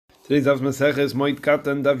Today's Dav's Masech is Moed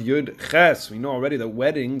Katan Dav Yud Ches. We know already that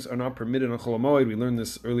weddings are not permitted on Chol Hamoed. We learned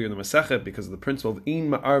this earlier in the Masechet because of the principle of Ein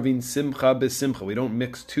Ma'arvin Simcha B'Simcha. We don't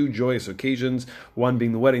mix two joyous occasions, one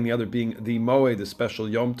being the wedding, the other being the Moed, the special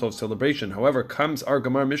Yom Tov celebration. However, comes our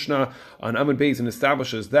Gemara Mishnah on Amud Beis and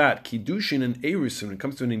establishes that Kiddushin and Erusin, when it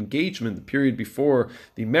comes to an engagement, the period before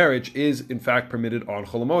the marriage, is in fact permitted on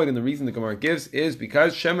Chol Hamoed. And the reason the Gemara gives is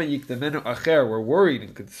because Shema Yikdamenu Acher, we're worried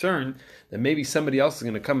and concerned that maybe somebody else is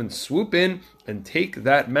going to come and swoop in and take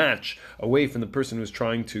that match away from the person who's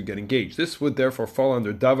trying to get engaged. This would therefore fall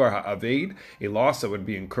under Davar Ha'aved, a loss that would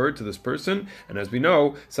be incurred to this person. And as we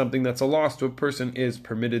know, something that's a loss to a person is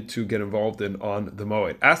permitted to get involved in on the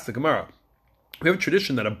Moed. Ask the Gemara. We have a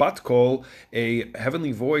tradition that a bat kol, a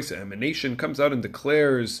heavenly voice, an emanation, comes out and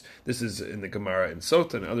declares, this is in the Gemara in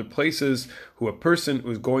Sota and other places, who a person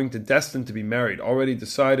who is going to destined to be married, already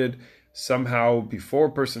decided somehow before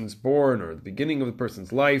a person's born or the beginning of the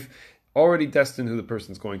person's life, already destined who the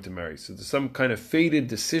person's going to marry. So there's some kind of fated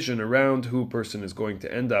decision around who a person is going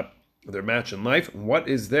to end up their match in life. What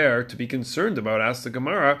is there to be concerned about? Ask the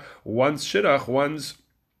Gemara. One's shidduch,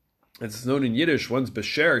 it's known in Yiddish, one's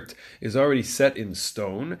beshert is already set in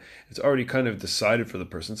stone. It's already kind of decided for the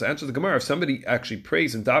person. So answer the Gemara, if somebody actually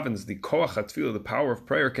prays and davens, the koach hatfilah, the power of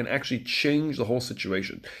prayer, can actually change the whole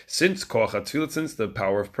situation. Since koach hatfilah, since the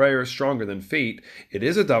power of prayer is stronger than fate, it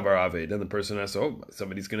is a davar aved, and the person has,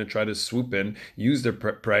 somebody's going to try to swoop in, use their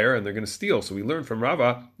prayer, and they're going to steal. So we learn from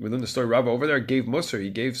Rava, we learn the story, Rava over there gave musar, he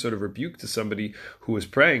gave sort of rebuke to somebody who was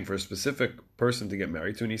praying for a specific person to get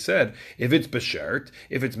married to, and he said, if it's beshert,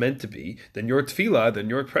 if it's meant to be, then your tefillah, then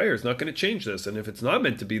your prayer is not going to change this. And if it's not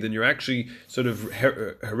meant to be, then you're actually sort of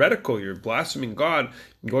heretical. You're blaspheming God,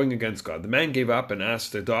 going against God. The man gave up and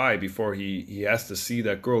asked to die before he has to see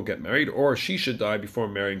that girl get married, or she should die before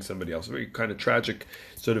marrying somebody else. A very kind of tragic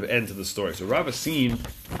sort of end to the story. So Rava said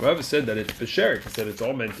that it's beshert. He said it's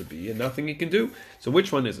all meant to be and nothing he can do. So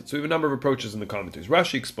which one is it? So we have a number of approaches in the commentaries.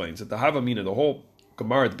 Rashi explains that the Havamina, the whole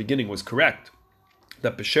Gemara at the beginning, was correct.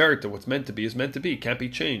 That beshert, what's meant to be, is meant to be, can't be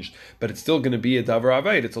changed. But it's still going to be a davar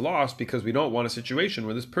aved. It's a loss because we don't want a situation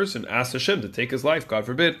where this person asks Hashem to take his life, God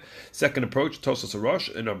forbid. Second approach, Tosas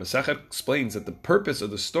Arosh in our Masechet explains that the purpose of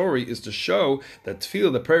the story is to show that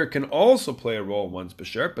tefillah, the prayer, can also play a role in one's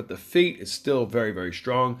beshert, but the fate is still very, very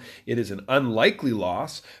strong. It is an unlikely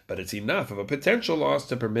loss, but it's enough of a potential loss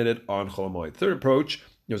to permit it on Chol Hamoed. Third approach,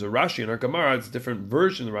 there's a Rashi in our Gemara. It's a different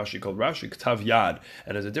version of Rashi called Rashi Ktav Yad,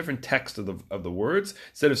 and there's a different text of the words.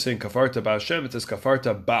 Instead of saying Kafarta Ba Hashem, it says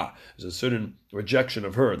Kafarta Ba. There's a certain rejection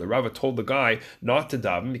of her. The Rava told the guy not to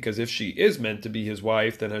daven because if she is meant to be his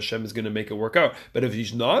wife, then Hashem is going to make it work out. But if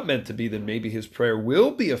she's not meant to be, then maybe his prayer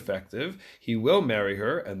will be effective. He will marry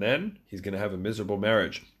her, and then he's going to have a miserable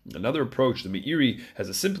marriage. Another approach, the Meiri has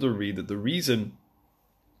a simpler read that the reason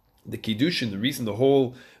the Kiddushin, the reason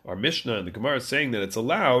our Mishnah and the Gemara is saying that it's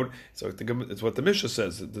allowed, it's what the Mishnah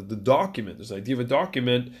says, the document, there's an idea of a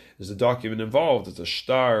document, there's a document involved, it's a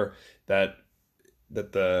shtar that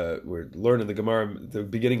we're learning the Gemara, the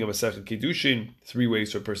beginning of a Masechet Kiddushin, 3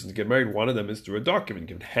 ways for a person to get married. One of them is through a document.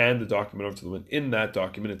 You can hand the document over to the woman. In that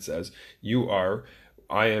document it says,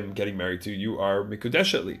 I am getting married to you, are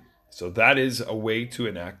Mikudeshetli. So that is a way to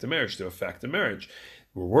enact a marriage, to effect a marriage.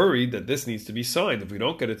 We're worried that this needs to be signed. If we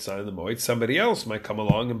don't get it signed in the Moed, somebody else might come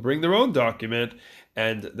along and bring their own document,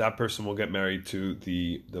 and that person will get married to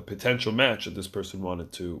the potential match that this person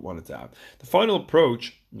wanted to have. The final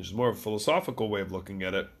approach, which is more of a philosophical way of looking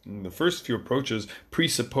at it, the first few approaches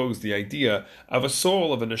presuppose the idea of a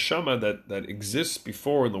soul, of a neshama that exists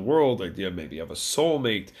before in the world, idea maybe of a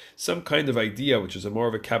soulmate, some kind of idea which is more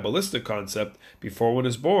of a Kabbalistic concept before one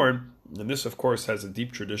is born. And this, of course, has a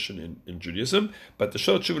deep tradition in Judaism. But the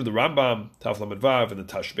Shel Tshuva, the Rambam, Taf Lamed Vav, and the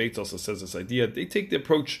Tashbetz also says this idea. They take the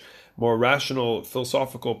approach, more rational,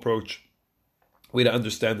 philosophical approach, way to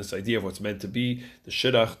understand this idea of what's meant to be, the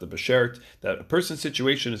shidduch, the beshert, that a person's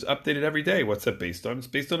situation is updated every day. What's that based on? It's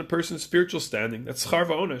based on a person's spiritual standing. That's schar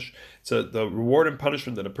v'onesh. It's the reward and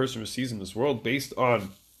punishment that a person receives in this world based on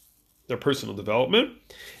their personal development.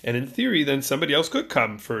 And in theory, then somebody else could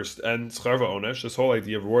come first. And schar v'onesh, this whole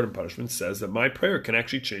idea of reward and punishment, says that my prayer can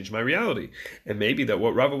actually change my reality. And maybe that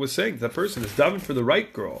what Rava was saying, that person is davening for the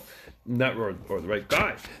right girl, or the right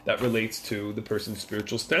guy, that relates to the person's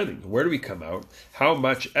spiritual standing. Where do we come out? How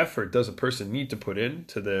much effort does a person need to put in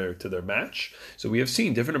to their match? So we have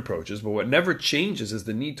seen different approaches, but what never changes is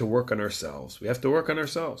the need to work on ourselves. We have to work on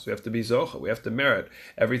ourselves. We have to be zocha. We have to merit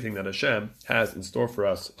everything that Hashem has in store for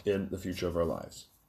us in the future of our lives.